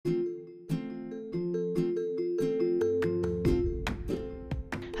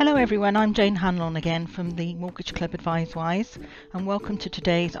Hello everyone, I'm Jane Hanlon again from the Mortgage Club AdviseWise, and welcome to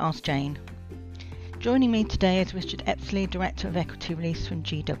today's Ask Jane. Joining me today is Richard Epsley, Director of Equity Release from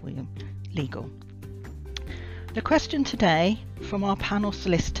GW Legal. The question today from our panel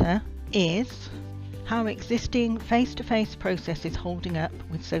solicitor is how existing face-to-face process is holding up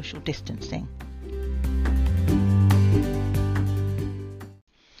with social distancing.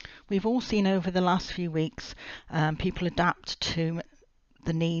 We've all seen over the last few weeks people adapt to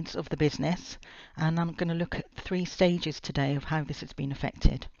the needs of the business, and I'm going to look at 3 stages today of how this has been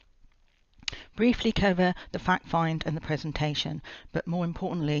affected. Briefly cover the fact find and the presentation, but more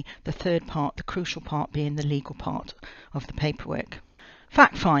importantly the third part, the crucial part, being the legal part of the paperwork.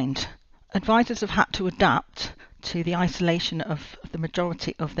 Fact find. Advisors have had to adapt to the isolation of the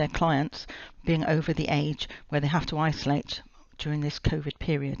majority of their clients being over the age where they have to isolate during this COVID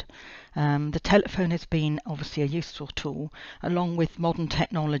period. The telephone has been obviously a useful tool, along with modern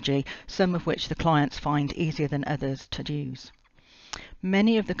technology, some of which the clients find easier than others to use.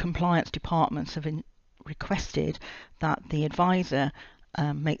 Many of the compliance departments have requested that the advisor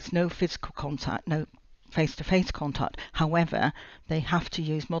makes no physical contact, no face-to-face contact. However, they have to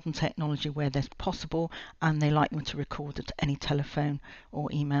use modern technology where there's possible, and they like them to record any telephone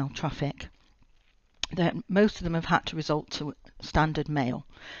or email traffic. Most of them have had to resort to standard mail,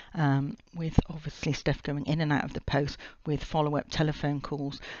 with obviously stuff going in and out of the post, with follow-up telephone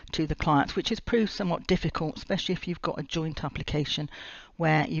calls to the clients, which has proved somewhat difficult, especially if you've got a joint application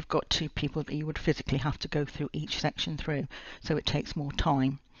where you've got 2 people that you would physically have to go through each section through, so it takes more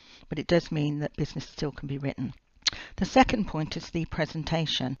time, but it does mean that business still can be written. The second point is the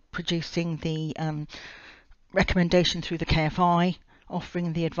presentation, producing the recommendation through the KFI,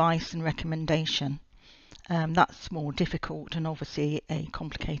 offering the advice and recommendation. That's more difficult and obviously a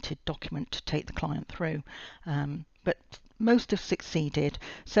complicated document to take the client through, but most have succeeded.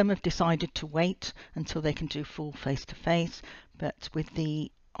 Some have decided to wait until they can do full face-to-face, but with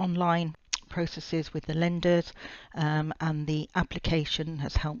the online processes with the lenders and the application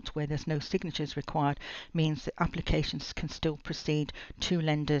has helped where there's no signatures required, means that applications can still proceed to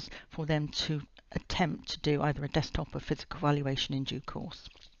lenders for them to attempt to do either a desktop or physical valuation in due course.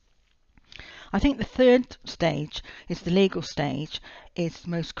 I think the third stage is the legal stage, is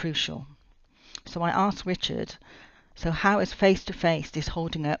most crucial. So I asked Richard, so how is face-to-face is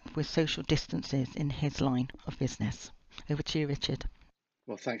holding up with social distances in his line of business? Over to you, Richard.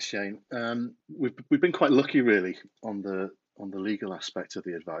 Well, thanks, Jane. We've been quite lucky, really, on the legal aspect of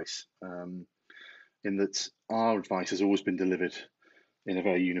the advice, in that our advice has always been delivered in a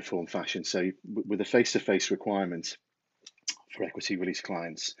very uniform fashion. So, with a face-to-face requirement for equity release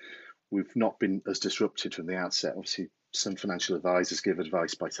clients, we've not been as disrupted from the outset. Obviously, some financial advisors give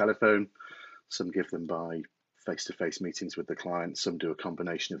advice by telephone, some give them by face-to-face meetings with the client, some do a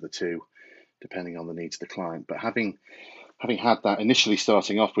combination of the two, depending on the needs of the client. But having had that initially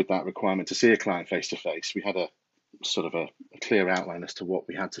starting off with that requirement to see a client face-to-face, we had a sort of a clear outline as to what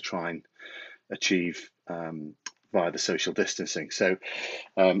we had to try and achieve via the social distancing. So,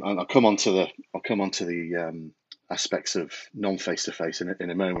 and I'll come on to the aspects of non-face-to-face in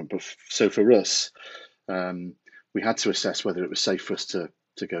a moment. But so for us, we had to assess whether it was safe for us to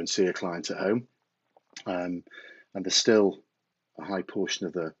go and see a client at home, and there's still a high portion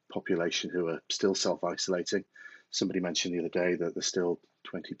of the population who are still self-isolating. Somebody mentioned the other day that there's still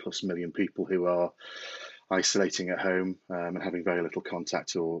 20+ million people who are isolating at home and having very little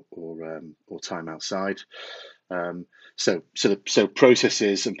contact or time outside. So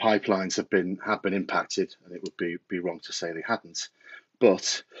processes and pipelines have been impacted, and it would be wrong to say they hadn't.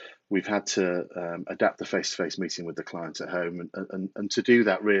 But we've had to adapt the face-to-face meeting with the client at home, and to do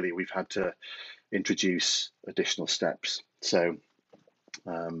that, really, we've had to introduce additional steps. So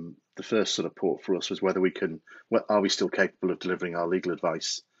the first sort of port for us was whether are we still capable of delivering our legal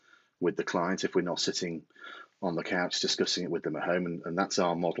advice with the client if we're not sitting on the couch discussing it with them at home, and that's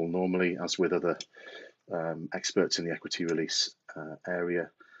our model normally, as with other experts in the equity release area.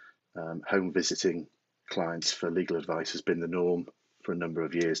 Home visiting clients for legal advice has been the norm for a number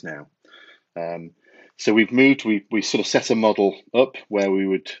of years now. So we sort of set a model up where we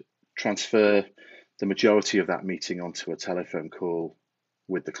would transfer the majority of that meeting onto a telephone call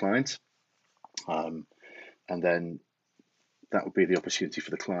with the client, and then that would be the opportunity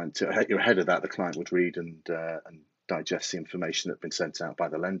for the client to, ahead of that, the client would read and digest the information that had been sent out by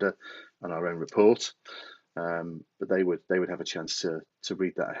the lender and our own report. But they would have a chance to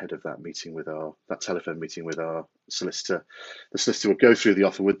read that ahead of that meeting with that telephone meeting with our solicitor. The solicitor would go through the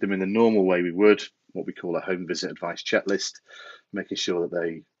offer with them in the normal way we would, what we call a home visit advice checklist, making sure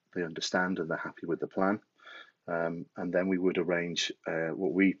that they understand and they're happy with the plan. and then we would arrange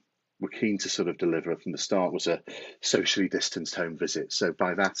what we were keen to sort of deliver from the start was a socially distanced home visit. So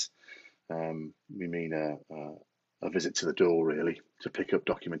by that, we mean a visit to the door, really, to pick up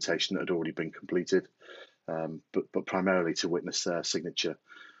documentation that had already been completed, but primarily to witness their signature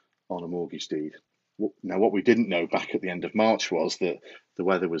on a mortgage deed. Now, what we didn't know back at the end of March was that the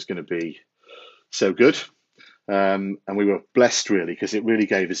weather was going to be so good. And we were blessed, really, because it really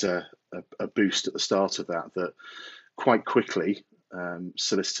gave us a boost at the start of that quite quickly,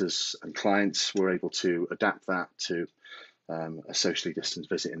 solicitors and clients were able to adapt that to a socially distanced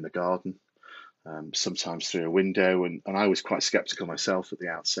visit in the garden, sometimes through a window. And I was quite sceptical myself at the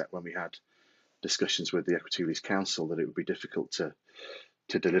outset when we had discussions with the Equity Release Council that it would be difficult to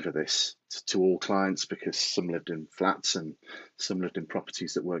deliver this to all clients, because some lived in flats and some lived in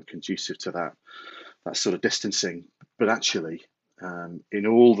properties that weren't conducive to that sort of distancing. But actually, in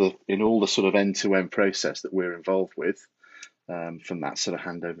all the sort of end-to-end process that we're involved with, from that sort of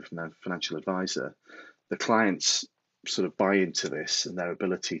handover from their financial advisor, the clients sort of buy into this, and their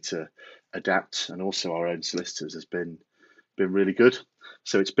ability to adapt, and also our own solicitors, has been really good.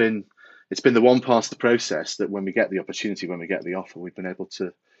 So it's been the one part of the process that when we get the opportunity, when we get the offer, we've been able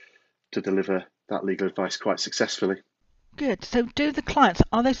to deliver that legal advice quite successfully. Good. So do the clients,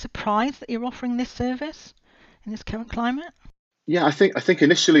 are they surprised that you're offering this service in this current climate? Yeah, I think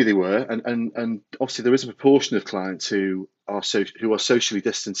initially they were, and obviously there is a proportion of clients who are socially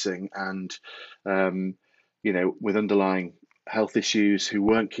distancing and with underlying health issues, who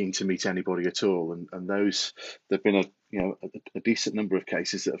weren't keen to meet anybody at all, and those there've been a decent number of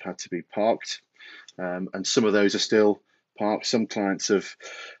cases that have had to be parked, and some of those are still parked. Some clients have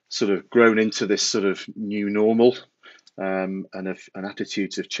sort of grown into this sort of new normal, and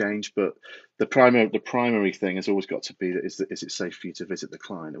attitudes have changed. But the primary thing has always got to be that is it safe for you to visit the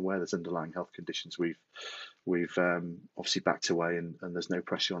client, and where there's underlying health conditions, we've obviously backed away, and there's no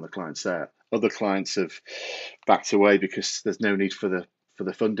pressure on the clients there. Other clients have backed away because there's no need for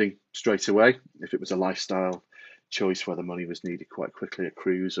the funding straight away. If it was a lifestyle choice where the money was needed quite quickly, a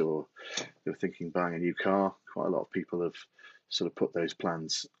cruise, or they were thinking buying a new car, quite a lot of people have sort of put those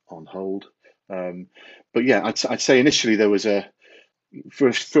plans on hold. But yeah, I'd say initially there was for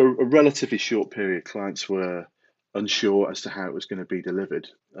a relatively short period, clients were unsure as to how it was going to be delivered.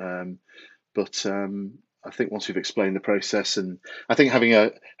 But I think once we've explained the process, and I think having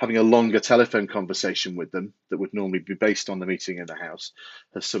a longer telephone conversation with them that would normally be based on the meeting in the house,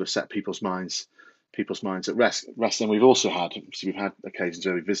 has sort of set people's minds at rest. And we've had occasions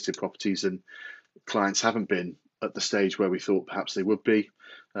where we visited properties and clients haven't been at the stage where we thought perhaps they would be,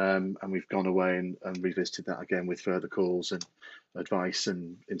 and we've gone away and revisited that again with further calls and advice,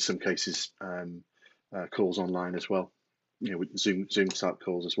 and in some cases calls online as well, with Zoom type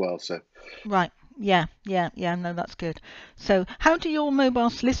calls as well. So Right. Yeah, yeah, yeah. No, that's good. So, how do your mobile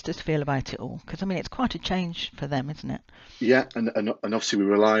solicitors feel about it all? Because I mean, it's quite a change for them, isn't it? yeah, and obviously we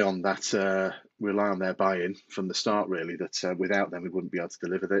rely on that, rely on their buy-in from the start, really. That without them we wouldn't be able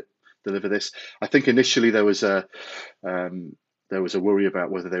to deliver this. I think initially um, there was a worry about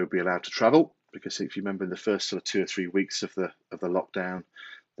whether they would be allowed to travel, because if you remember in the first sort of 2 or 3 weeks of the lockdown,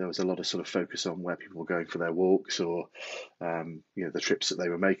 there was a lot of sort of focus on where people were going for their walks, or the trips that they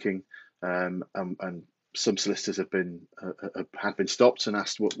were making, and some solicitors had been stopped and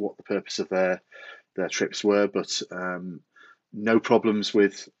asked what the purpose of their trips were, but no problems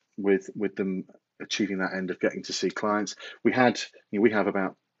with them achieving that end of getting to see clients. We have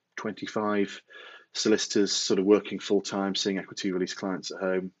about 25 solicitors sort of working full time, seeing equity release clients at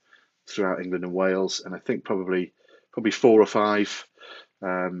home throughout England and Wales, and I think probably 4 or 5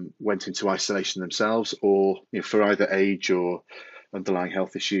 went into isolation themselves, or for either age or underlying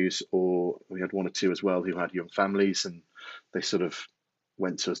health issues, or we had 1 or 2 as well who had young families, and they sort of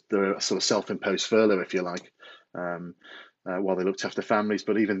went to their sort of self-imposed furlough, if you like, while they looked after families.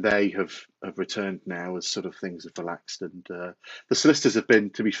 But even they have returned now as sort of things have relaxed, and the solicitors have been,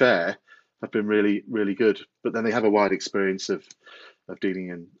 to be fair, have been really really good. But then they have a wide experience of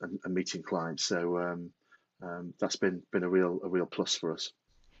dealing and meeting clients, so that's been a real plus for us.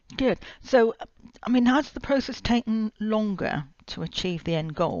 Good. So, I mean, has the process taken longer to achieve the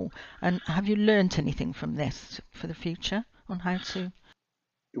end goal? And have you learnt anything from this for the future on how to?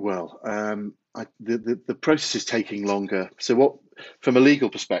 Well, the process is taking longer. So, from a legal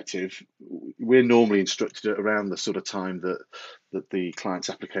perspective, we're normally instructed at around the sort of time that the client's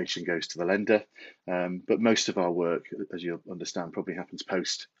application goes to the lender. But most of our work, as you'll understand, probably happens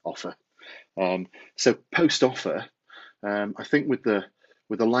post offer. So post offer, I think with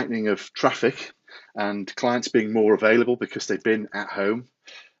the lightening of traffic and clients being more available because they've been at home,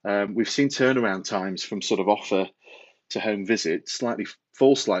 we've seen turnaround times from sort of offer to home visit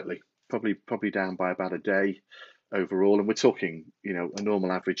fall slightly, probably down by about a day overall. And we're talking, a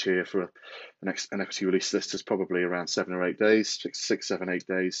normal average here for an equity release list is probably around 7 or 8 days, six, 7, 8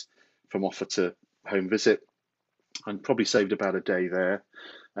 days from offer to home visit, and probably saved about a day there.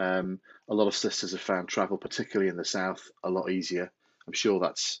 A lot of solicitors have found travel, particularly in the south, a lot easier. I'm sure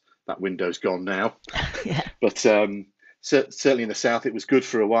that window's gone now, Yeah. but certainly in the south it was good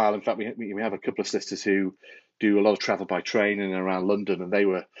for a while. In fact, we have a couple of solicitors who do a lot of travel by train in and around London, and they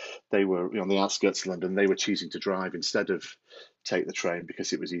were on the outskirts of London. They were choosing to drive instead of take the train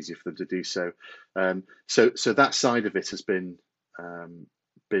because it was easier for them to do so. So that side of it has been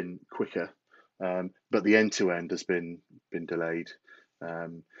quicker, but the end to end has been delayed.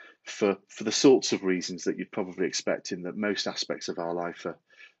 For the sorts of reasons that you'd probably expect, in that most aspects of our life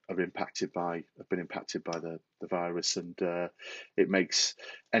have been impacted by the virus, and it makes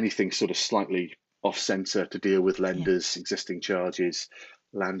anything sort of slightly off centre to deal with Yeah. lenders, existing charges,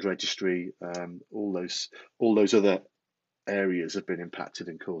 land registry, all those other areas have been impacted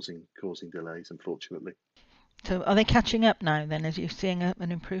and causing delays, unfortunately. So are they catching up now then? As you're seeing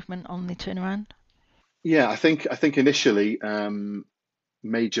an improvement on the turnaround? Yeah, I think initially,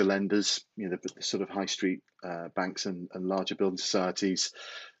 major lenders, the sort of high street banks and larger building societies,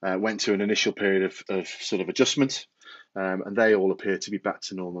 went through an initial period of sort of adjustment, and they all appear to be back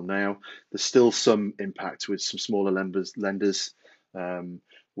to normal now. There's still some impact with some smaller lenders,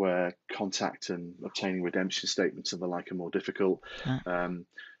 where contact and obtaining redemption statements and the like are more difficult. Ah, Um,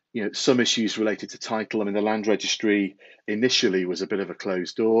 some issues related to title. I mean, the land registry initially was a bit of a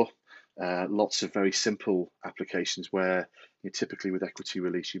closed door. Lots of very simple applications where, typically with equity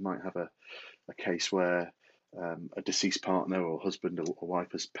release, you might have a case where a deceased partner or husband or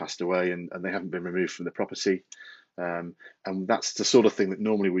wife has passed away, and they haven't been removed from the property. And that's the sort of thing that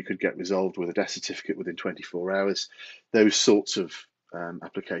normally we could get resolved with a death certificate within 24 hours. Those sorts of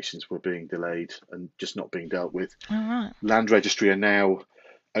applications were being delayed and just not being dealt with. all right. Land registry are now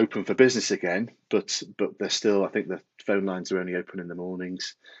open for business again, but they're still, I think the phone lines are only open in the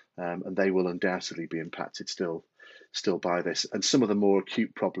mornings, and they will undoubtedly be impacted still by this. And some of the more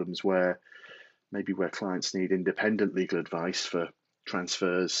acute problems where clients need independent legal advice for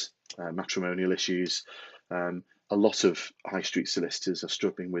transfers, matrimonial issues. A lot of high street solicitors are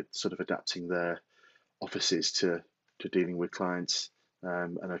struggling with sort of adapting their offices to dealing with clients,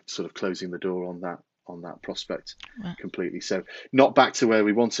 and are sort of closing the door on that prospect Right. completely. So not back to where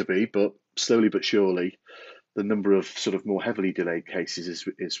we want to be, but slowly but surely, the number of sort of more heavily delayed cases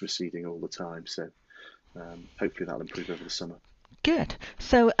is receding all the time. So hopefully that'll improve over the summer. Good.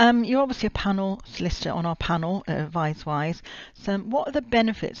 So you're obviously a panel solicitor on our panel, AdviseWise. So what are the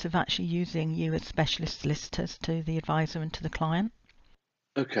benefits of actually using you as specialist solicitors to the advisor and to the client?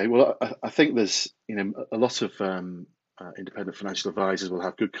 Okay, well, I think there's a lot of independent financial advisors will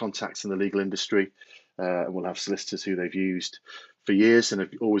have good contacts in the legal industry, and will have solicitors who they've used for years and have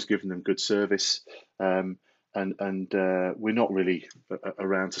always given them good service. Um, and we're not really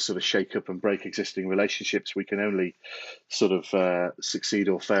around to sort of shake up and break existing relationships. We can only sort of succeed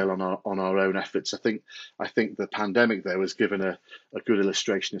or fail on our own efforts. I think the pandemic though has given a good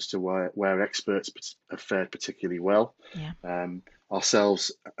illustration as to where experts have fared particularly well. Yeah.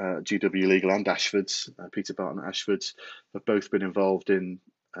 Ourselves, GW Legal and Ashfords, Peter Barton at Ashfords, have both been involved in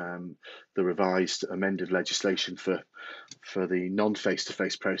the revised amended legislation for the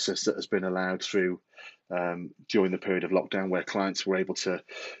non-face-to-face process that has been allowed through, during the period of lockdown, where clients were able to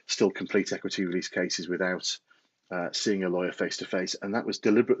still complete equity release cases without seeing a lawyer face-to-face, and that was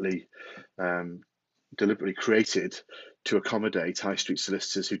deliberately created to accommodate high street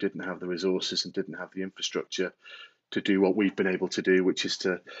solicitors who didn't have the resources and didn't have the infrastructure to do what we've been able to do, which is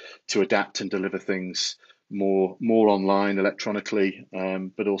to adapt and deliver things more online, electronically,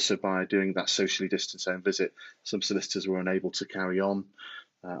 but also by doing that socially distanced home visit. Some solicitors were unable to carry on,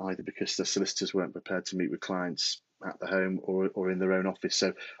 either because the solicitors weren't prepared to meet with clients at the home or in their own office.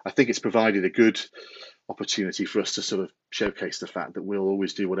 So I think it's provided a good opportunity for us to sort of showcase the fact that we'll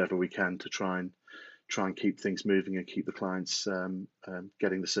always do whatever we can to try and keep things moving and keep the clients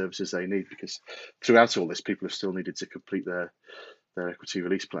getting the services they need, because throughout all this, people have still needed to complete their equity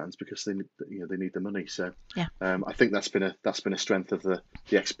release plans because they need the money. So Yeah. I think that's been a strength of the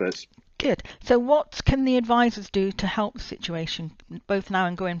experts. Good. So what can the advisors do to help the situation, both now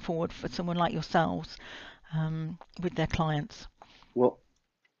and going forward, for someone like yourselves, with their clients? Well,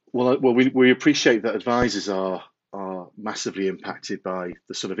 we appreciate that advisors are massively impacted by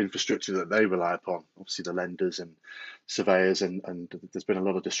the sort of infrastructure that they rely upon, obviously the lenders and surveyors, and there's been a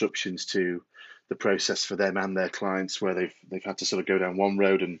lot of disruptions to the process for them and their clients, where they've had to sort of go down one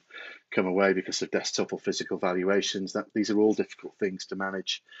road and come away because of desktop or physical valuations. That these are all difficult things to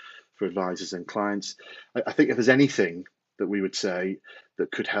manage for advisors and clients. I think if there's anything that we would say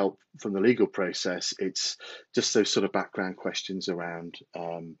that could help from the legal process, it's just those sort of background questions around,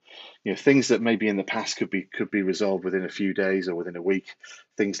 things that maybe in the past could be resolved within a few days or within a week.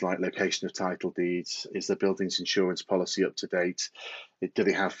 Things like location of title deeds, is the building's insurance policy up to date? Do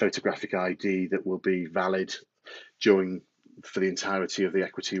they have photographic ID that will be valid for the entirety of the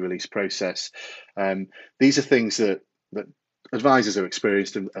equity release process? These are things that advisors are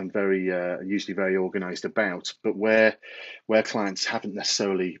experienced and very usually very organised about, but where clients haven't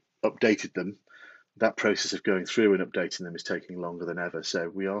necessarily updated them, that process of going through and updating them is taking longer than ever. So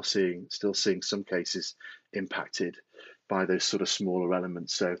we are still seeing some cases impacted by those sort of smaller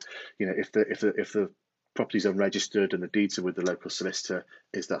elements. So if the property's unregistered and the deeds are with the local solicitor,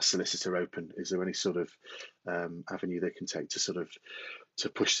 is that solicitor open? Is there any sort of avenue they can take to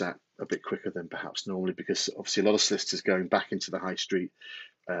push that a bit quicker than perhaps normally? Because obviously a lot of solicitors going back into the high street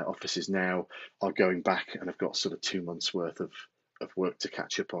offices now are going back and have got sort of 2 months worth of work to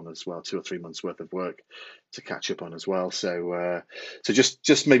catch up on as well, 2 or 3 months worth of work to catch up on as well. So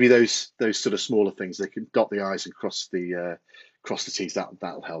just maybe those sort of smaller things, they can dot the I's and cross the T's.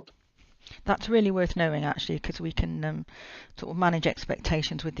 That'll help. That's really worth knowing, actually, because we can sort of manage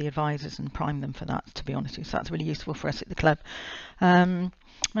expectations with the advisors and prime them for that, to be honest with you. So that's really useful for us at the club.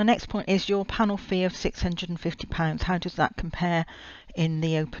 My next point is your panel fee of £650. How does that compare in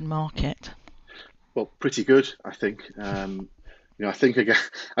the open market? Well, pretty good, I think. I think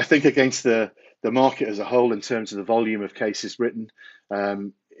against the market as a whole, in terms of the volume of cases written,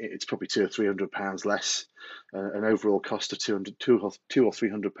 it's probably £200 or £300 less, an overall cost of £200 or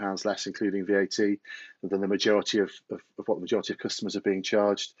 £300 less, including VAT, than the majority of what the majority of customers are being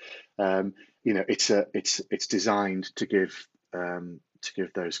charged. It's designed to give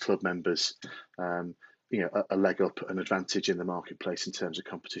those club members a leg up, an advantage in the marketplace in terms of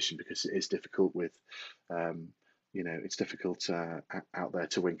competition, because it is difficult with it's difficult out there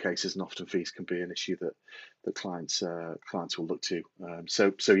to win cases, and often fees can be an issue that clients will look to.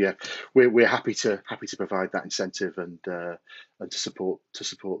 So yeah, we're happy to provide that incentive and to support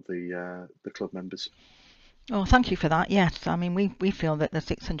the club members. Oh, thank you for that. Yes, I mean we feel that the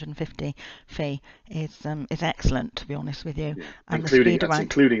 650 fee is excellent, to be honest with you, yeah. And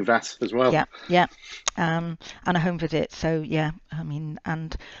including VAT as well. Yeah, and a home visit. So yeah, I mean,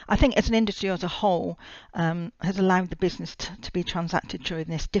 and I think as an industry as a whole, has allowed the business to be transacted during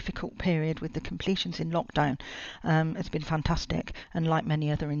this difficult period with the completions in lockdown. It's been fantastic, and like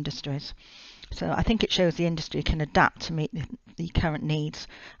many other industries. So I think it shows the industry can adapt to meet the current needs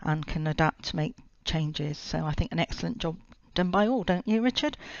and can adapt to make changes. So I think an excellent job done by all, don't you,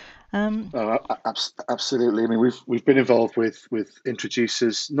 Richard? Absolutely. I mean, we've been involved with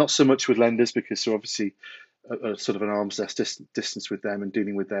introducers, not so much with lenders, because they're obviously a sort of an arm's length distance with them and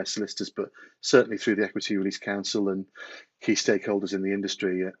dealing with their solicitors, but certainly through the Equity Release Council and key stakeholders in the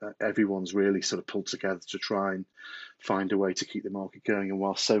industry, everyone's really sort of pulled together to try and find a way to keep the market going. And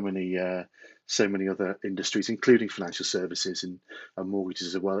while so many other industries, including financial services and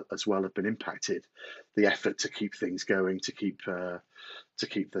mortgages as well, have been impacted, the effort to keep things going, to keep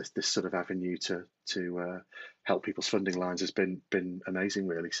this sort of avenue to help people's funding lines has been amazing,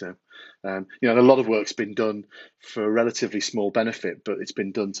 really. So a lot of work's been done for a relatively small benefit, but it's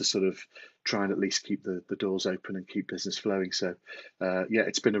been done to sort of try and at least keep the doors open and keep business flowing. So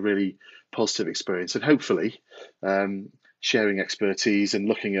it's been a really positive experience, and hopefully sharing expertise and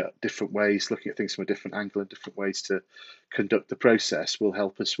looking at different ways, looking at things from a different angle and different ways to conduct the process will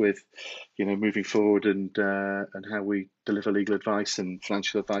help us with, moving forward and how we deliver legal advice and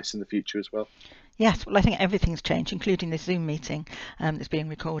financial advice in the future as well. Yes, well, I think everything's changed, including this Zoom meeting that's being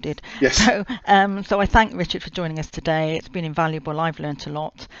recorded. Yes. So I thank Richard for joining us today. It's been invaluable. I've learnt a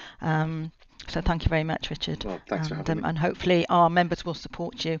lot. So thank you very much, Richard. Well, thanks for having me. And hopefully our members will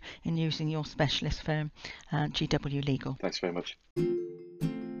support you in using your specialist firm, GW Legal. Thanks very much.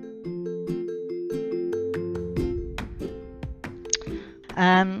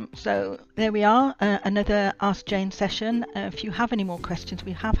 So there we are, another Ask Jane session. If you have any more questions,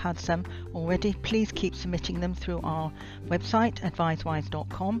 we have had some already. Please keep submitting them through our website,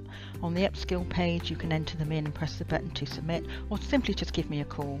 advisewise.com. On the Upskill page, you can enter them in and press the button to submit, or simply just give me a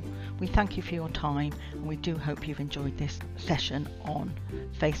call. We thank you for your time, and we do hope you've enjoyed this session on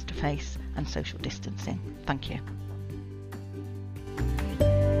face-to-face and social distancing. Thank you.